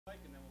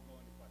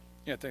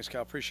Yeah, thanks,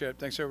 Cal. Appreciate it.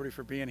 Thanks, everybody,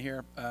 for being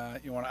here.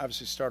 You want to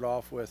obviously start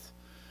off with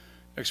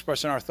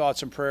expressing our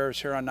thoughts and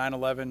prayers here on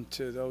 9/11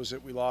 to those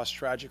that we lost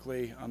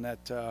tragically on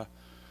that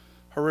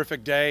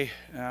horrific day,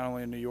 not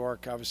only in New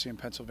York, obviously in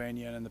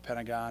Pennsylvania and in the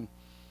Pentagon.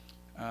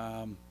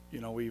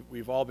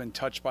 We've all been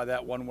touched by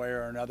that one way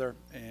or another,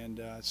 and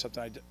it's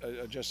something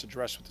I just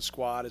addressed with the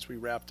squad as we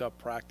wrapped up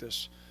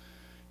practice,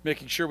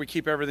 making sure we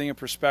keep everything in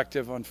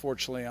perspective,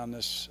 unfortunately, on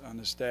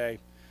this day.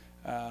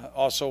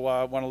 Also,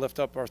 want to lift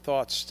up our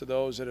thoughts to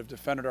those that have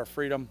defended our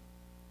freedom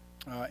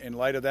in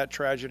light of that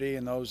tragedy,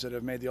 and those that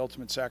have made the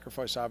ultimate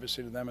sacrifice,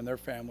 obviously, to them and their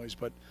families,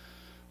 but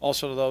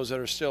also to those that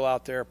are still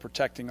out there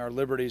protecting our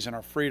liberties and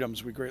our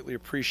freedoms. We greatly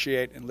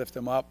appreciate and lift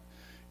them up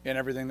in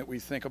everything that we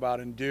think about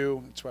and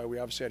do. That's why we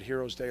obviously had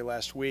Heroes Day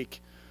last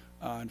week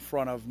in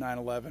front of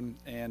 9/11,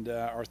 and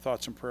our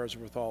thoughts and prayers are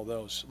with all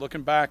those.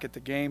 Looking back at the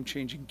game,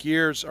 changing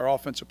gears, our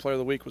offensive player of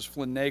the week was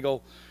Flynn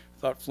Nagel.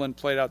 Thought Flynn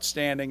played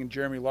outstanding, and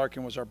Jeremy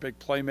Larkin was our big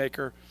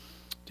playmaker.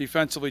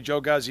 Defensively,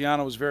 Joe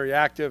Gaziano was very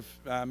active,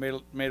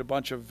 made a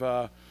bunch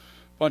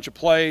of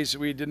plays.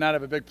 We did not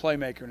have a big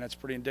playmaker, and that's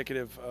pretty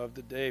indicative of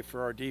the day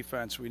for our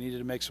defense. We needed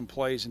to make some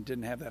plays and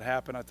didn't have that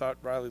happen. I thought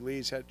Riley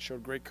Lees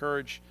showed great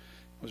courage.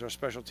 Was our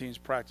special teams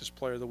practice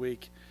player of the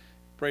week.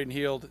 Braden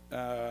Heald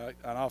on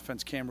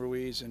offense, Cam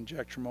Ruiz, and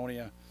Jack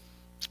Tremonia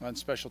on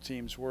special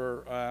teams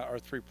were our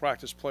three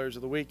practice players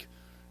of the week,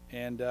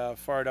 and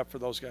fired up for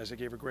those guys. They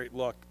gave a great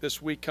look.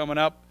 This week coming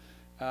up,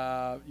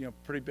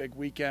 pretty big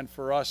weekend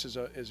for us as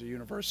a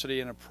university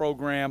and a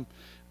program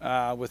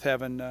with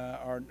having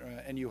our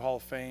NU Hall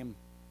of Fame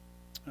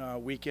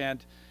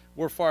weekend.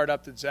 We're fired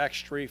up that Zach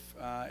Streif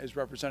is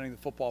representing the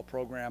football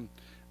program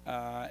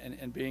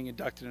and being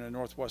inducted into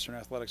Northwestern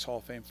Athletics Hall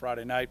of Fame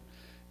Friday night.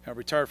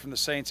 Retired from the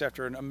Saints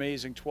after an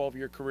amazing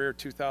 12-year career,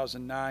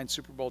 2009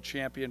 Super Bowl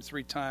champion,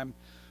 three-time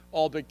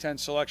All Big Ten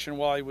selection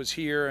while he was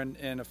here,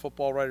 and a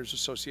Football Writers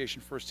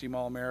Association first-team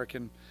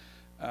All-American.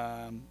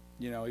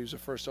 He was the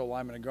first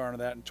O-lineman to garner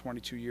that in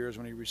 22 years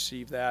when he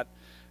received that.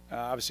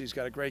 Obviously, he's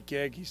got a great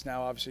gig. He's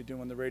now obviously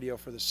doing the radio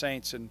for the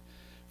Saints, and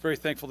very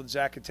thankful that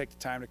Zach could take the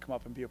time to come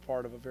up and be a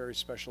part of a very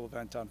special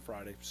event on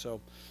Friday. So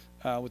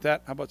with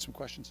that, how about some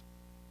questions?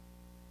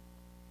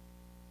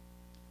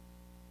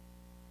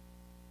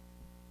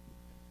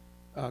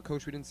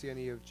 Coach, we didn't see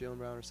any of Jalen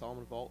Brown or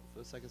Solomon Vault for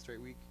the second straight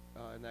week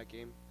in that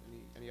game.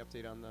 Any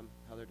update on them,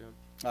 how they're doing?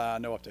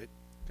 No update.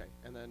 Okay.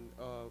 And then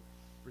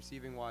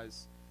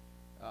receiving-wise,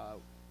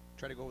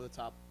 try to go over the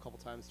top a couple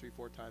times,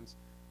 3-4 times.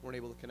 Weren't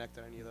able to connect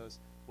on any of those.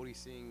 What are you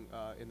seeing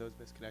in those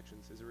missed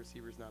connections? Is the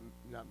receivers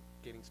not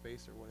gaining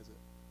space, or what is it?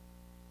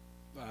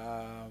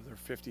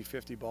 They're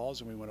 50-50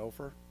 balls, and we went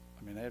over.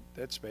 I mean,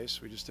 they had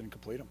space. We just didn't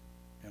complete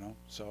them,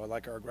 So I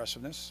like our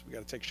aggressiveness. We got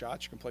to take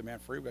shots. You can play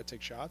man-free. We got to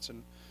take shots,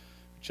 and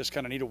just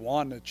kind of need a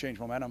one to change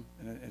momentum,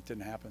 and it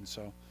didn't happen.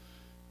 So,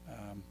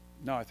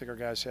 no, I think our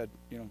guys had,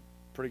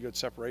 pretty good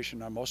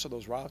separation on most of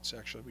those routes,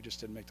 actually. We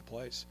just didn't make the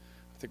plays.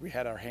 I think we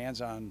had our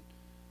hands on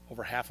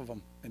over half of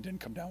them and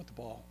didn't come down with the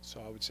ball. So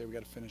I would say we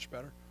got to finish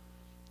better.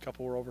 A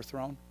couple were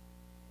overthrown.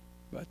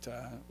 But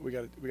we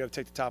got to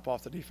take the top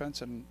off the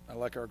defense, and I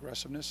like our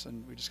aggressiveness,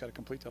 and we just got to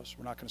complete those.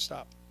 We're not going to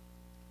stop.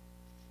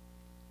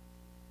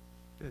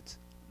 Fitz,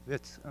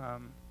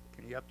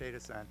 can you update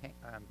us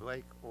on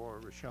Blake or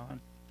Rashawn?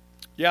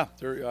 Yeah,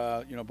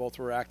 they're both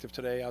were active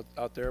today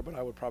out there, but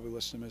I would probably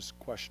list them as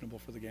questionable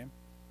for the game.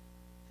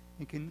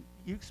 And can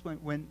you explain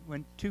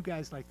when two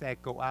guys like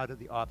that go out of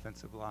the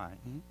offensive line?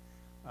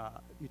 Mm-hmm.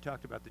 You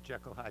talked about the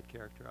Jekyll Hyde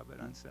character of it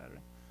on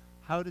Saturday.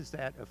 How does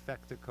that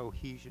affect the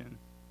cohesion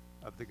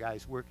of the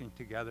guys working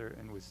together?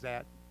 And was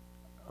that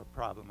a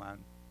problem on?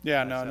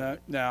 Yeah,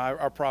 no.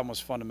 Our problem was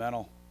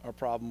fundamental. Our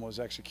problem was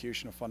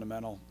execution of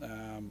fundamental.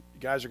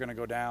 Guys are going to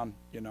go down.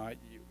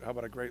 How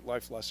about a great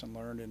life lesson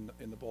learned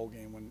in the bowl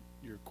game when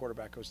your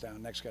quarterback goes down?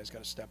 Next guy's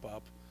got to step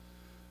up.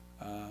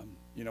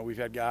 We've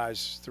had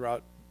guys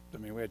throughout.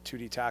 We had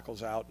 2D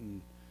tackles out,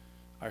 and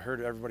I heard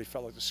everybody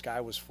felt like the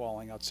sky was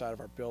falling outside of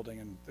our building,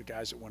 and the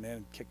guys that went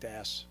in kicked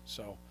ass.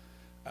 So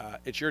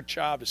it's your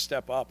job to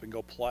step up and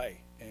go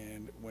play.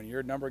 And when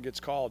your number gets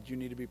called, you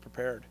need to be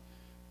prepared.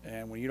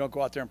 And when you don't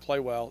go out there and play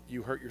well,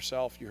 you hurt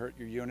yourself, you hurt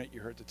your unit,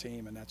 you hurt the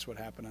team, and that's what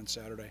happened on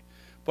Saturday.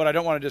 But I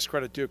don't want to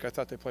discredit Duke. I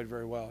thought they played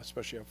very well,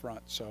 especially up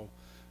front. So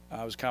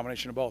it was a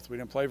combination of both. We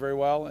didn't play very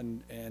well,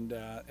 and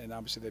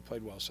obviously they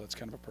played well, so it's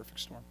kind of a perfect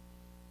storm.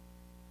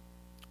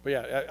 But,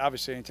 yeah,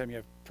 obviously anytime you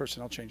have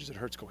personnel changes, it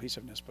hurts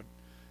cohesiveness, but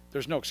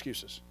there's no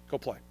excuses. Go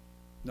play.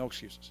 No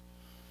excuses.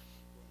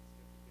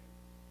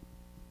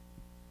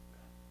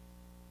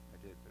 I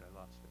did, but I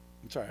lost it.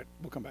 It's all right.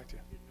 We'll come back to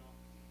you.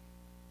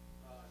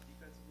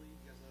 Defensively,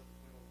 you guys led up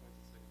to 21 points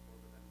in the second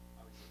quarter, but then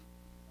obviously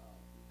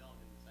you fell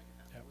in the second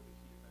half. Yep. What were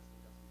the key defensive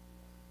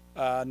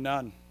adjustments?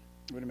 None.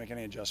 We didn't make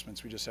any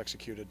adjustments. We just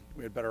executed.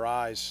 We had better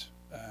eyes.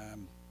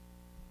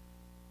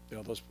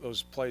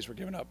 Those plays were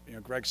given up.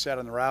 Greg sat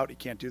on the route. He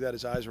can't do that.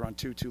 His eyes were on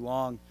too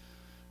long.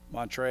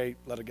 Montre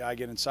let a guy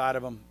get inside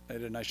of him. They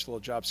did a nice little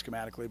job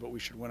schematically, but we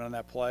should win on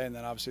that play. And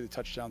then obviously the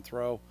touchdown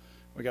throw.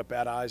 We got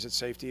bad eyes at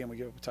safety, and we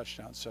give up a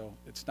touchdown. So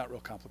it's not real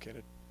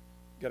complicated.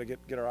 got to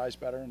get our eyes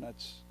better, and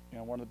that's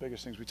one of the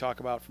biggest things we talk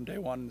about from day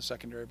one in the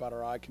secondary about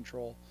our eye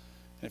control.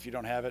 And if you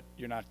don't have it,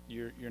 you're not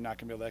going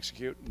to be able to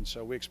execute. And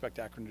so we expect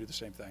Akron to do the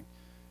same thing.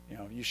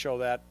 You show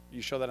that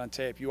on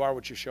tape. You are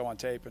what you show on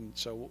tape, and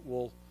so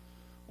we'll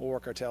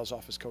work our tails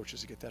off as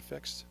coaches to get that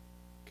fixed,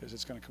 because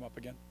it's going to come up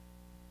again.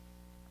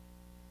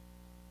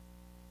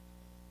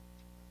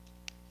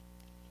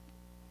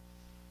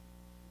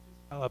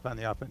 Follow up on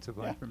the offensive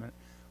line Yeah. for a minute.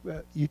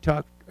 Well, you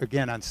talked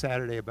again on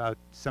Saturday about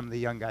some of the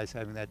young guys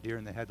having that deer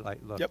in the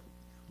headlight look. Yep.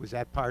 Was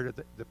that part of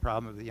the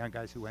problem of the young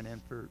guys who went in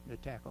for a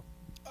tackle?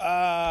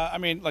 I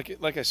mean,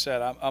 like I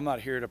said, I'm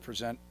not here to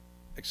present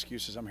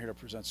excuses. I'm here to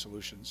present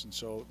solutions. And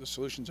so the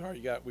solutions are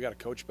we got to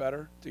coach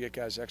better to get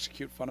guys to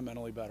execute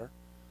fundamentally better,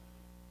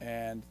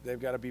 and they've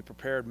got to be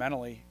prepared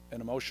mentally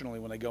and emotionally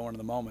when they go into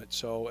the moment.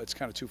 So it's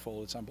kind of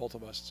twofold. It's on both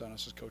of us. It's on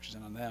us as coaches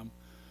and on them.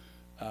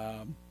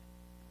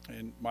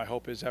 And my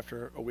hope is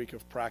after a week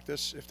of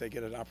practice, if they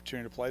get an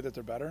opportunity to play, that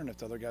they're better. And if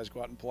the other guys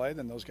go out and play,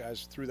 then those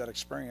guys, through that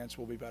experience,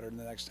 will be better than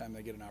the next time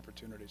they get an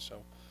opportunity.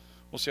 So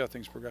we'll see how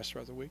things progress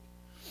throughout the week.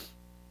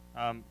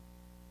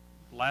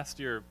 Last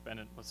year,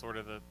 Bennett was sort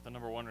of the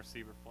number one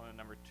receiver, Flynn at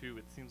number two.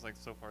 It seems like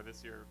so far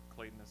this year,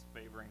 Clayton is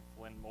favoring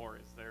Flynn more.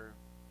 Is there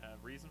a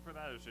reason for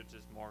that, or is it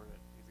just more that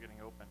he's getting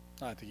open?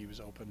 I think he was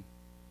open.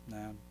 No,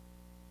 I don't.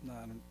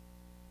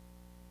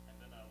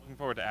 And then looking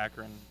forward to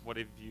Akron, what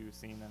have you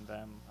seen in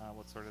them?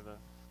 What's sort of the...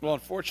 Well,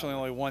 unfortunately,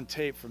 only one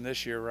tape from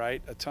this year,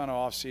 right? A ton of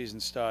off-season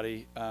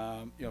study.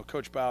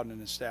 Coach Bowden and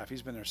his staff,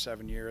 he's been there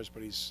 7 years,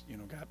 but he's,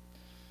 got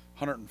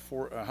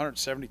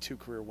 172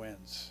 career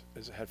wins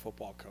as a head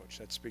football coach.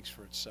 That speaks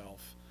for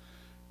itself.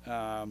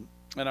 And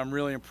I'm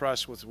really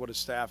impressed with what his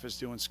staff is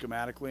doing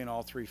schematically in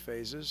all three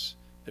phases.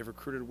 They've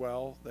recruited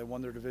well. They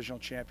won their divisional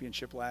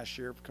championship last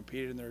year,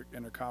 competed in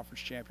their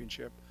conference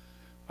championship.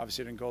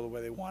 Obviously, it didn't go the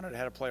way they wanted. They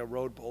had to play a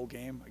road bowl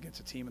game against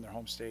a team in their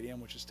home stadium,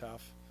 which is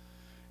tough.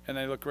 And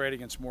they look great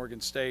against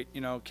Morgan State.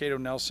 Cato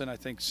Nelson, I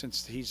think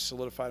since he's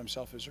solidified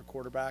himself as their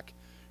quarterback,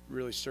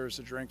 really stirs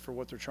the drink for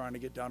what they're trying to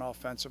get done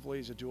offensively.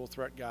 He's a dual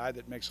threat guy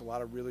that makes a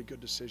lot of really good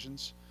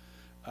decisions.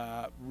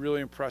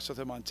 Really impressed with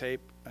him on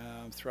tape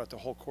throughout the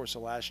whole course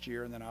of last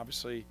year. And then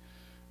obviously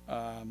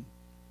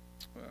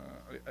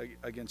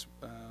against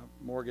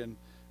Morgan,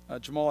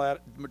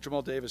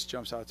 Jamal Davis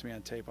jumps out to me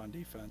on tape on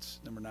defense,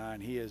 number 9.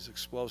 He is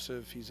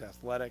explosive. He's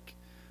athletic.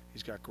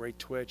 He's got great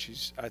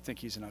twitch. I think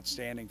he's an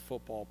outstanding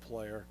football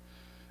player.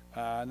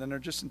 And then their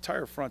just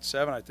entire front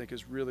seven, I think,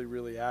 is really,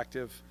 really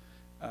active.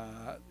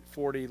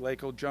 40,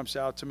 Lako jumps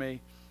out to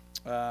me,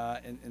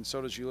 and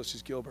so does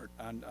Ulysses Gilbert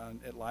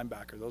at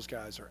linebacker. Those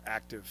guys are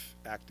active,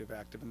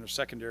 and their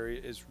secondary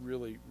is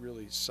really,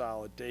 really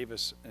solid.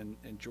 Davis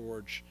and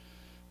George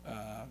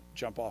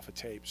jump off a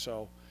tape.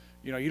 So,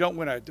 you don't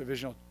win a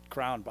divisional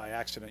crown by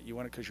accident. You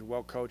win it because you're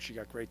well coached, you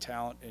got great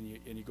talent, and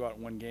you go out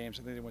and win games.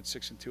 I think they went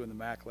 6-2 in the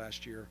MAC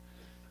last year,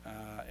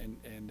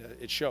 and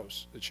it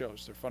shows. It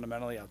shows. They're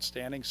fundamentally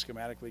outstanding.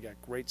 Schematically,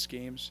 got great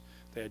schemes.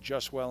 They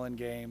adjust well in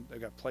game. They've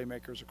got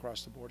playmakers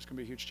across the board. It's going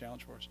to be a huge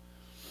challenge for us.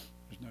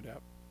 There's no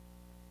doubt.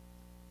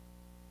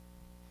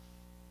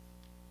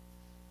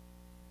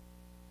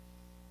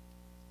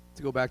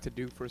 To go back to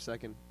Duke for a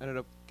second, ended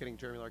up getting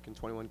Jeremy Larkin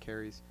 21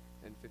 carries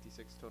and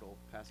 56 total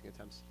passing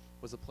attempts.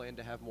 Was the plan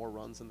to have more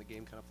runs and the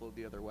game kind of flowed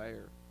the other way,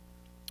 or?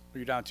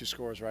 You're down 2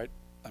 scores, right?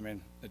 I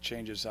mean, it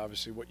changes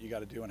obviously what you got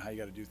to do and how you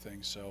got to do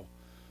things. So,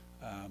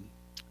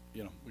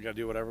 we got to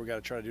do whatever we got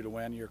to try to do to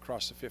win. You're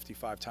across the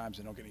 55 times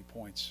and don't get any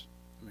points.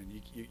 I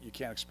mean, you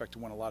can't expect to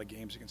win a lot of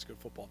games against a good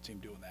football team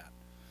doing that.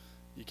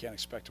 You can't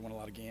expect to win a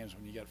lot of games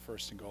when you get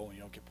first and goal and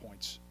you don't get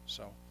points.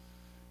 So,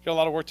 you got a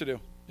lot of work to do.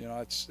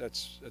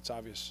 It's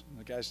obvious. And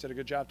the guys did a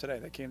good job today.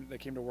 They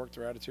came to work.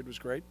 Their attitude was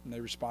great, and they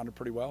responded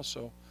pretty well.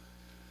 So,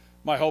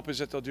 my hope is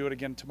that they'll do it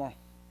again tomorrow.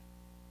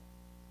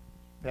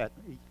 Pat,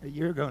 a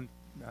year ago,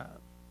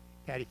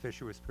 Patty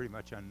Fisher was pretty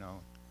much unknown.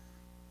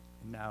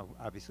 And now,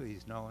 obviously,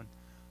 he's known.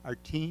 Are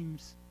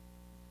teams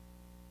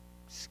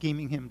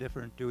scheming him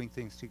different, doing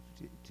things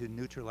to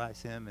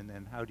neutralize him, and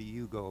then how do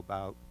you go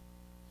about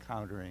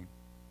countering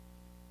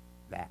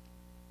that?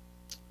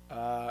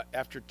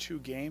 After 2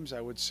 games,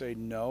 I would say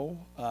no.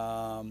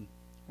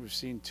 We've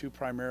seen 2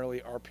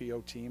 primarily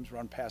RPO teams,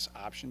 run pass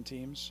option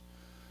teams.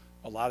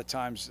 A lot of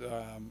times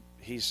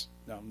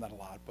not a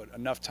lot, but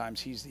enough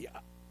times he's the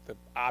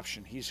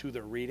option. He's who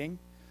they're reading.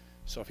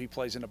 So if he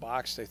plays in the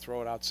box, they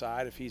throw it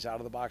outside. If he's out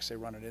of the box, they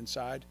run it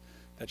inside.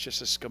 That's just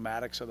the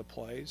schematics of the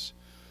plays.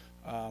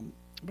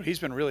 But he's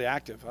been really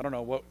active. I don't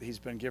know what he's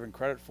been given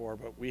credit for,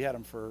 but we had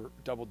him for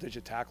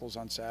double-digit tackles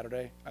on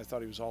Saturday. I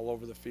thought he was all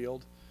over the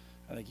field.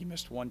 I think he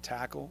missed 1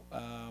 tackle,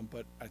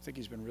 but I think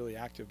he's been really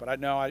active. But I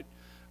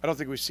don't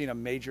think we've seen a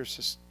major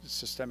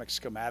systemic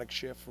schematic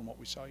shift from what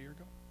we saw a year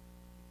ago.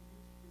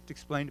 To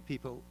explain to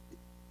people,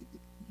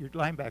 your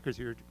linebackers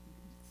are your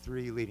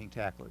 3 leading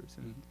tacklers,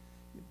 and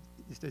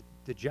is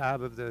the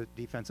job of the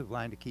defensive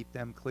line to keep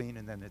them clean,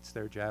 and then it's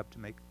their job to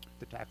make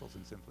the tackles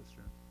in simplest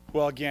terms?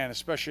 Well, again,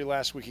 especially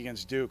last week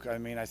against Duke, I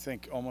mean, I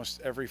think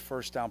almost every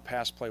first down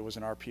pass play was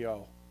an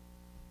RPO.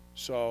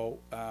 So,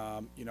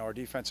 you know, our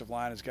defensive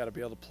line has got to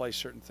be able to play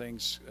certain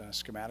things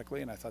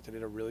schematically, and I thought they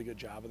did a really good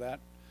job of that.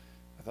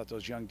 I thought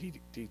those young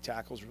D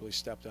tackles really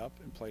stepped up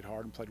and played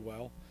hard and played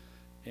well.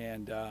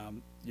 And,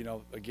 you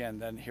know, again,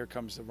 then here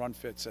comes the run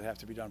fits that have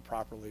to be done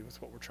properly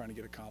with what we're trying to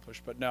get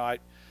accomplished. But no,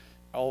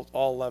 all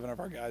 11 of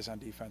our guys on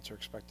defense are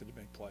expected to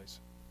make plays.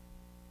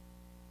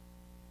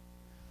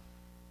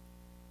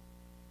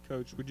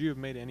 Coach, would you have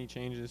made any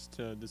changes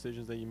to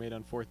decisions that you made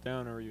on 4th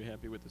down, or are you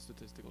happy with the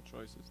statistical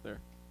choices there?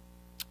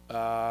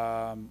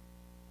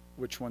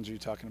 Which ones are you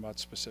talking about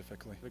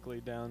specifically?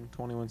 Typically down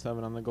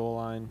 21-7 on the goal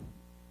line.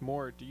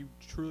 More, do you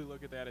truly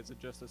look at that as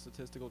just a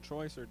statistical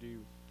choice, or do you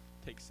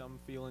take some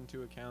feel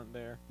into account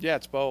there? Yeah,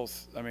 it's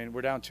both. I mean,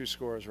 we're down 2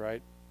 scores,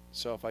 right?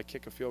 So if I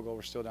kick a field goal,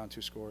 we're still down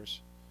 2 scores.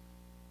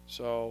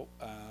 So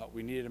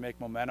we needed to make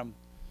a momentum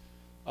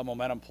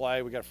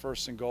play. We got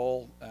 1st and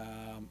goal.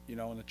 You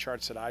know, in the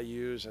charts that I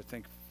use, I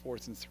think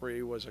 4th and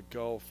 3 was a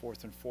go.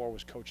 4th and 4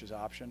 was coach's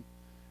option.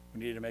 We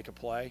needed to make a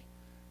play.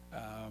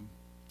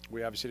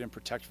 We obviously didn't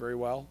protect very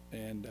well,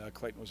 and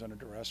Clayton was under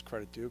duress.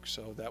 Credit Duke.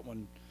 So that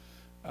one,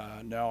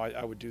 no,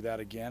 I would do that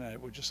again. I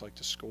would just like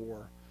to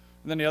score.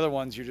 And then the other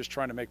ones, you're just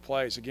trying to make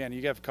plays. Again,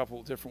 you have a couple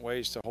of different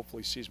ways to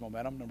hopefully seize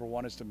momentum. Number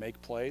one is to make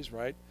plays,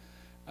 right?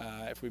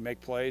 If we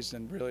make plays,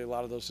 then really a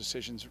lot of those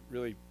decisions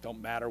really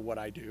don't matter what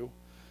I do.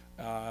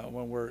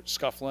 When we're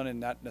scuffling and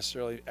not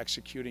necessarily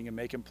executing and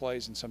making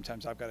plays, and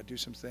sometimes I've got to do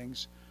some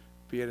things,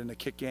 be it in the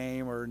kick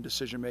game or in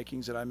decision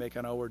makings that I make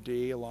on O or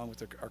D along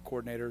with our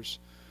coordinators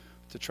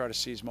to try to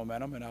seize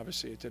momentum. And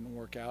obviously it didn't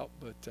work out,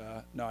 but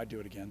no, I'd do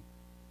it again.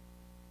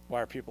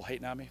 Why are people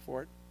hating on me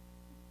for it?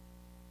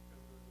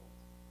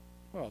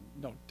 Well,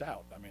 no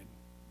doubt. I mean,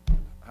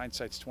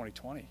 hindsight's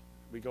 20/20.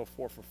 We go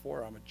 4 for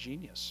 4. I'm a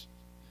genius.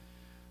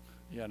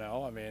 You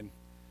know, I mean,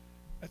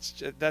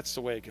 that's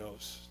the way it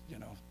goes. You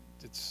know,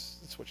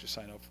 it's what you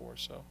sign up for.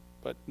 So,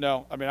 but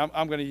no, I mean,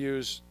 I'm going to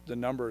use the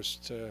numbers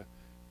to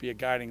be a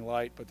guiding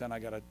light, but then I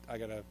gotta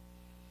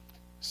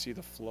see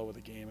the flow of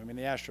the game. I mean,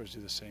 the Astros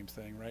do the same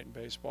thing, right? In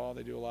baseball,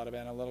 they do a lot of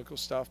analytical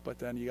stuff, but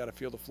then you got to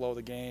feel the flow of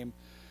the game.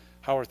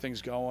 How are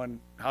things going?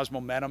 How's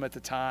momentum at the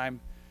time?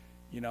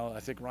 You know, I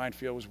think Ryan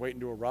Field was waiting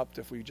to erupt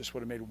if we just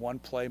would have made one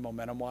play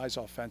momentum-wise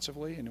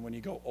offensively. And when you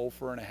go 0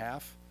 for and a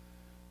half,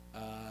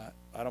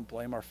 I don't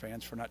blame our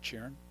fans for not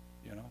cheering.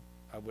 You know,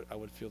 I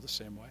would feel the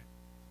same way.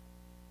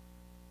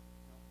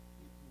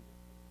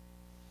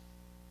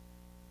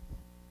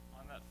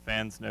 On that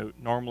fans note,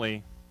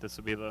 normally this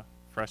would be the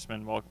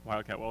freshman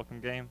Wildcat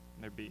welcome game.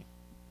 There'd be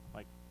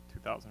like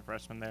 2,000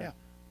 freshmen there. Yeah.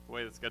 The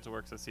way the schedule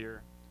works this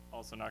year,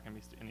 also not going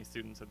to be any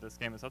students at this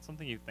game. Is that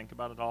something you think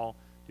about at all?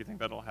 Do you think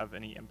that'll have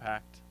any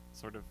impact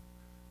sort of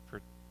for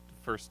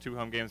the first 2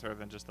 home games rather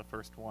than just the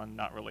first one,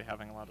 not really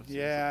having a lot of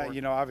student support?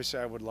 You know, obviously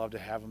I would love to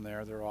have them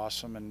there. They're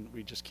awesome, and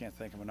we just can't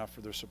thank them enough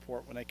for their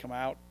support when they come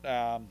out.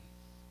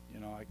 You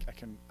know,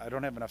 I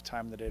don't have enough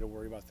time in the day to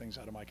worry about things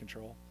out of my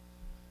control.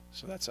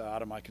 So that's an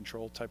out of my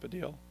control type of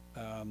deal.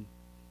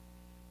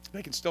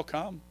 They can still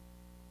come.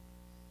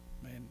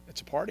 I mean,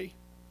 it's a party.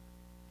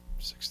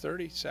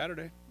 6:30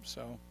 Saturday,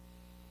 so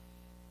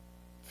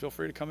feel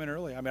free to come in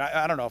early. I mean,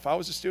 I don't know. If I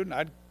was a student,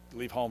 I'd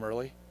leave home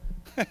early.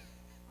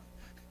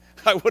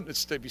 I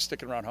wouldn't be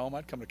sticking around home.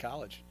 I'd come to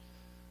college,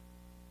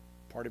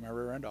 party my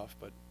rear end off,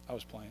 but I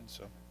was playing,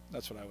 so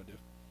that's what I would do.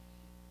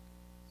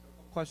 So a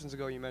couple questions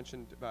ago, you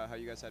mentioned about how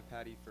you guys had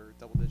Patty for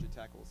double-digit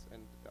tackles,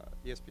 and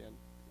ESPN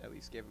at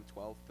least gave him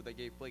 12, but they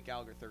gave Blake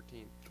Gallagher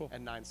 13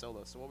 and 9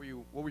 solos. So what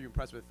were you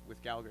impressed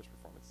with Gallagher's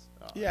performance?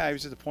 Yeah, he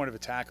was at the point of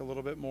attack a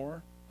little bit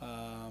more.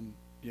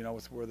 You know,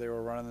 with where they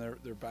were running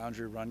their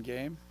boundary run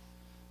game.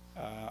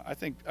 I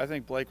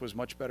think Blake was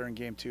much better in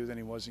game 2 than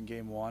he was in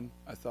game 1.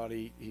 I thought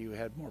he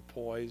had more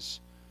poise.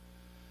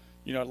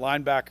 You know, at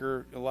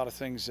linebacker, a lot of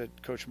things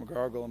that Coach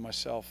McGargle and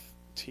myself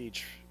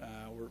teach,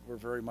 we're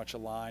very much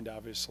aligned.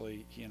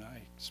 Obviously, he and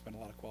I spend a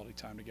lot of quality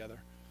time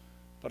together.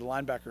 But a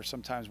linebacker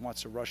sometimes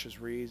wants to rush his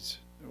reads,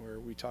 where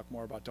we talk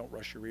more about don't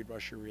rush your read,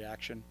 rush your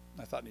reaction.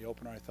 I thought in the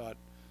opener, I thought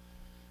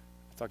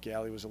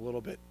Gally was a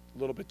little bit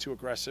too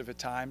aggressive at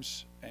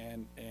times,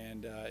 and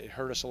it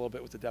hurt us a little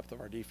bit with the depth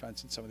of our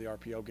defense in some of the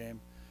RPO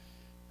game.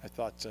 I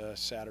thought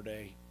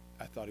Saturday,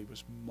 I thought he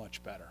was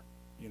much better,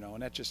 you know,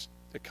 and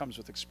it comes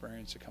with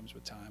experience, it comes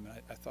with time,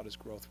 and I thought his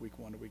growth week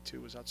 1 to week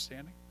 2 was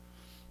outstanding.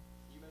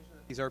 You mentioned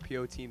that these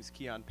RPO teams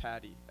key on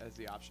Patty as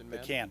the option man.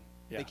 They can,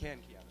 yeah. They can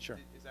key on him. Sure.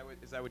 Is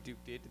that what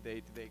Duke did?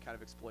 Did they kind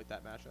of exploit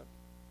that matchup?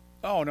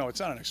 Oh no, it's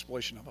not an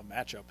exploitation of a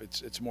matchup.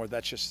 It's more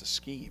that's just the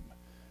scheme.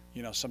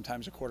 You know,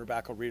 sometimes a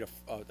quarterback will read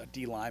a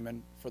D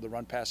lineman for the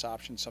run pass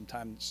option.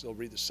 Sometimes they'll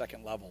read the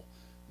second level,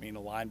 I mean, a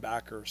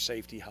linebacker,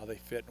 safety, how they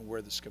fit and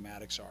where the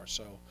schematics are.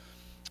 So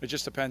it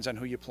just depends on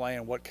who you play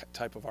and what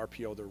type of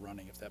RPO they're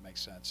running, if that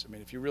makes sense. I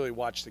mean, if you really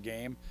watch the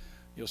game,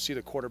 you'll see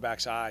the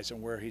quarterback's eyes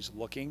and where he's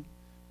looking,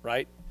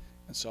 right?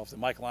 And so if the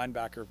Mike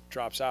linebacker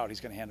drops out,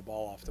 he's going to hand the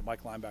ball off. If the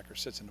Mike linebacker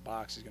sits in the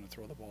box, he's going to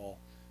throw the ball,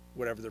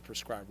 whatever their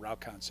prescribed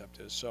route concept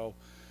is. So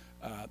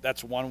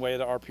that's one way of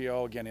the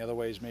RPO. Again, the other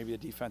way is maybe a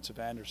defensive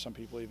end, or some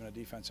people even a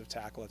defensive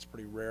tackle. That's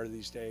pretty rare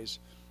these days.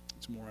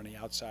 It's more on the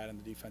outside on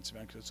the defensive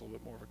end because it's a little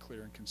bit more of a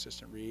clear and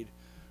consistent read.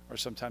 Or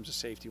sometimes a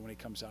safety when he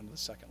comes down to the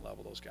second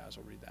level, those guys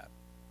will read that.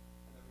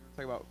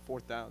 Talking about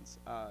fourth downs.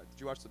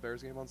 Did you watch the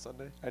Bears game on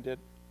Sunday? I did.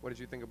 What did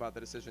you think about the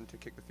decision to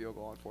kick the field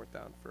goal on fourth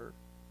down for?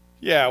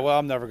 Yeah, well,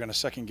 I'm never going to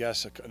second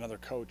guess another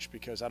coach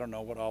because I don't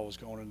know what all was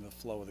going into the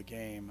flow of the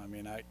game. I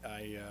mean, I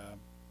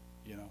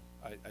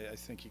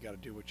think you got to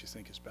do what you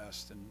think is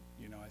best, and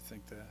I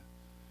think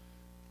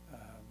I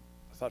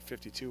thought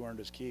 52 earned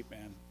his keep,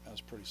 man. That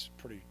was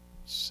pretty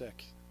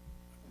sick.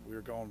 We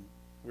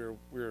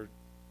were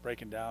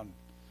breaking down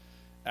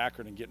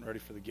Akron and getting ready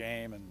for the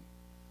game, and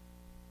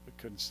we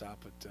couldn't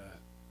stop but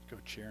go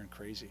cheering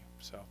crazy.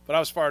 So, but I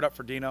was fired up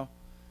for Dino,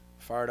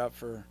 fired up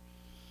for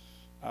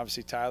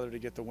obviously Tyler to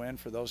get the win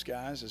for those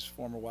guys as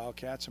former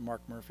Wildcats and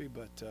Mark Murphy,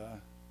 but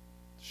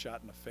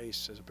shot in the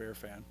face as a Bear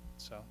fan,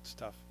 so it's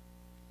tough.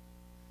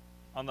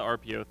 On the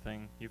RPO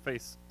thing, you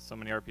faced so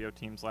many RPO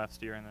teams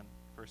last year and then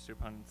first two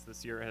opponents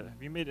this year.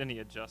 Have you made any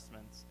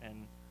adjustments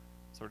in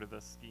sort of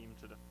the scheme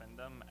to defend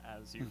them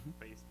as you've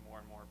faced more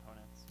and more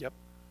opponents? Yep.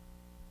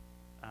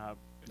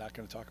 Not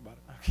going to talk about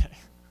it. Okay.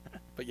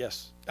 But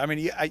yes, I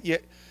mean,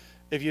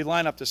 if you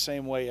line up the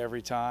same way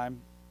every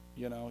time,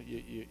 you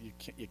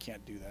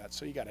can't do that.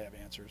 So you got to have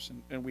answers,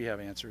 and we have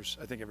answers.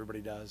 I think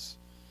everybody does.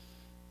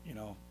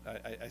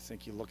 I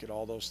think you look at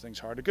all those things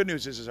hard. The good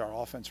news is our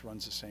offense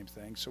runs the same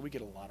thing, so we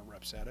get a lot of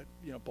reps at it.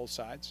 Both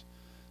sides.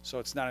 So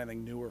it's not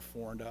anything new or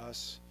foreign to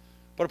us.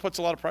 But it puts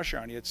a lot of pressure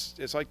on you.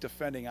 It's like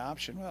defending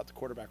option without the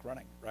quarterback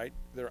running, right?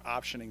 They're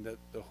optioning the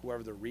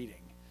whoever they're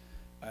reading.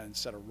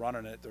 Instead of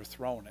running it, they're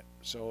throwing it.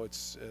 So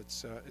it's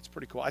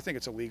pretty cool. I think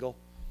it's illegal,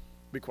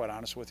 to be quite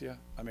honest with you.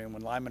 I mean,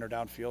 when linemen are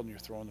downfield and you're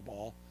throwing the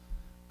ball,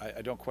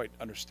 I don't quite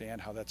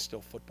understand how that's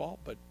still football,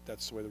 but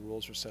that's the way the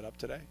rules are set up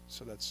today.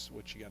 So that's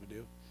what you got to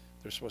do.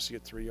 They're supposed to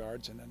get 3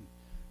 yards, and then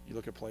you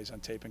look at plays on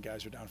tape and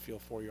guys are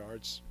downfield 4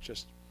 yards.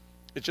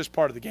 It's just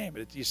part of the game.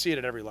 You see it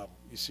at every level.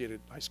 You see it at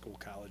high school,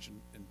 college,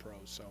 and pros.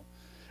 So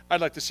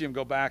I'd like to see them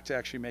go back to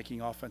actually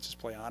making offenses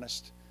play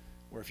honest,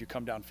 where if you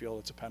come downfield,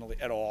 it's a penalty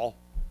at all.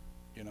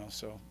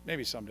 So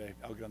maybe someday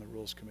I'll get on the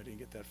rules committee and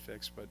get that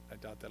fixed, but I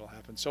doubt that'll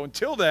happen. So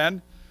until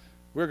then,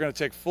 we're going to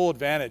take full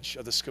advantage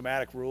of the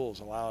schematic rules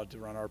allowed to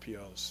run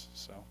RPOs.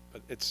 So,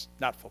 but it's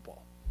not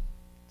football.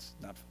 It's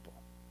not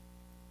football.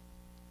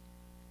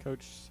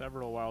 Coach,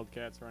 several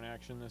Wildcats were in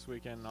action this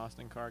weekend, and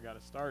Austin Carr got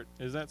a start.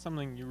 Is that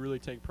something you really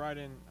take pride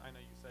in? I know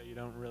you say you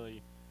don't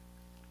really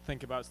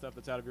think about stuff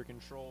that's out of your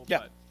control, Yeah.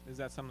 but is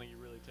that something you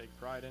really take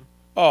pride in?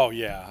 Oh,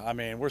 yeah. I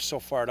mean, we're so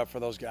fired up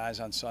for those guys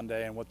on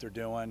Sunday and what they're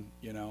doing,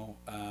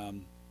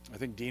 I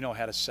think Dino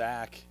had a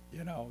sack,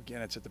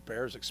 Again, it's at the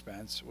Bears'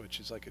 expense, which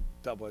is like a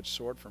double-edged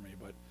sword for me,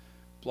 but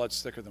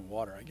blood's thicker than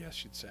water, I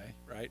guess you'd say,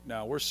 right?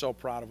 No, we're so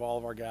proud of all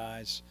of our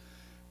guys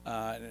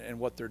and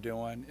what they're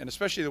doing, and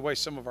especially the way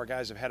some of our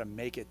guys have had to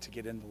make it to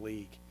get in the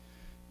league.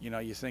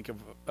 You think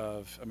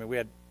of I mean, we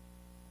had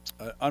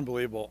an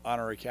unbelievable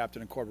honorary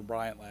captain in Corbin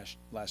Bryant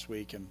last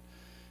week, and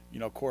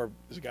Corb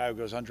is a guy who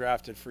goes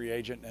undrafted free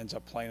agent and ends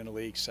up playing in the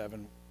league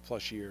 7+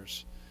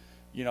 years.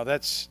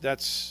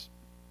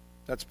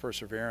 That's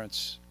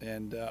perseverance.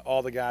 And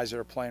all the guys that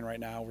are playing right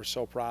now, we're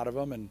so proud of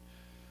them. And,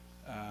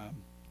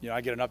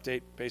 I get an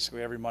update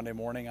basically every Monday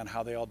morning on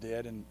how they all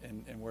did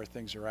and where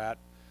things are at.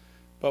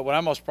 But what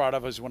I'm most proud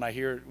of is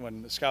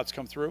when the scouts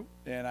come through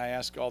and I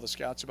ask all the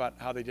scouts about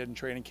how they did in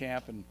training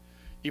camp, and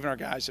even our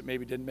guys that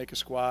maybe didn't make a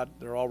squad,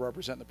 they're all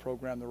representing the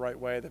program the right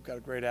way. They've got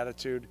a great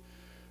attitude.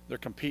 They're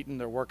competing,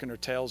 they're working their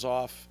tails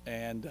off,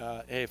 and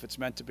hey, if it's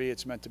meant to be,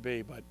 it's meant to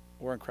be. But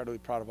we're incredibly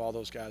proud of all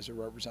those guys who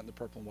represent the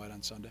purple and white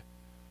on Sunday.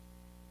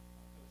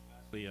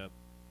 You're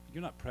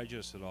not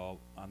prejudiced at all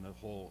on the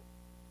whole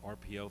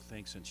RPO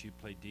thing since you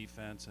played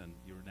defense and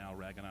you're now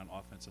ragging on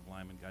offensive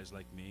linemen, guys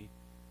like me.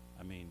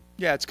 I mean,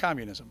 yeah, it's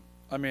communism.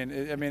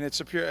 It's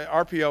a pure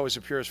RPO is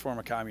the purest form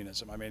of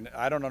communism. I mean,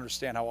 I don't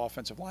understand how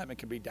offensive linemen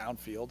can be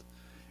downfield.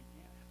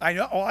 I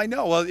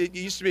know. Well, it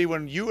used to be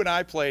when you and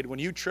I played, when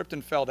you tripped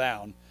and fell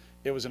down,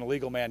 it was an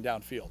illegal man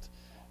downfield.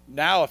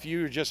 Now, if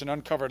you're just an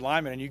uncovered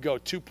lineman and you go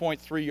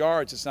 2.3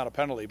 yards, it's not a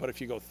penalty. But if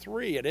you go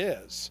 3, it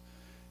is.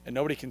 And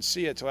nobody can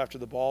see it till after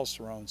the ball's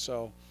thrown.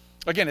 So,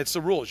 again, it's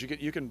the rules.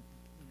 You can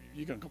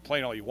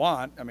complain all you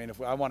want. I mean, if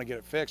I want to get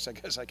it fixed, I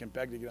guess I can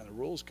beg to get on the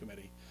rules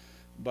committee.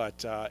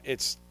 But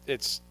it's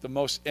the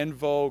most in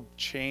vogue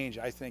change,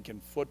 I think, in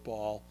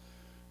football,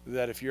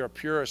 that if you're a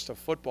purist of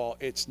football,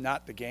 it's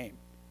not the game.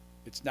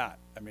 It's not.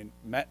 I mean,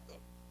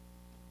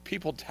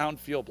 people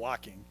downfield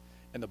blocking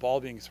and the ball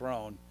being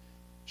thrown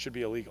should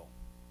be illegal.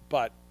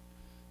 But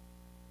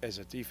as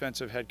a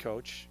defensive head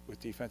coach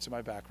with defense in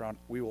my background,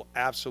 we will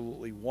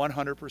absolutely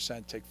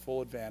 100% take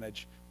full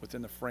advantage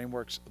within the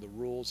frameworks of the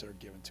rules that are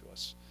given to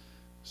us.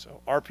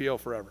 So RPO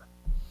forever.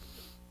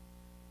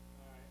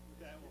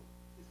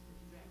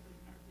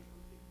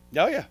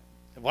 Oh, yeah.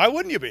 Why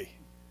wouldn't you be?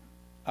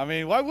 I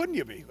mean, why wouldn't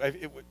you be?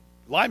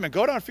 Linemen,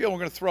 go downfield, we're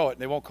going to throw it,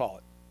 and they won't call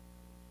it.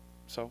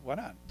 So why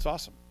not? It's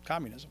awesome.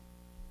 Communism.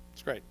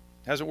 It's great.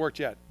 Hasn't worked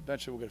yet.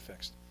 Eventually we'll get it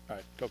fixed. All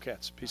right. Go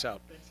Cats. Peace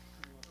out. Thanks.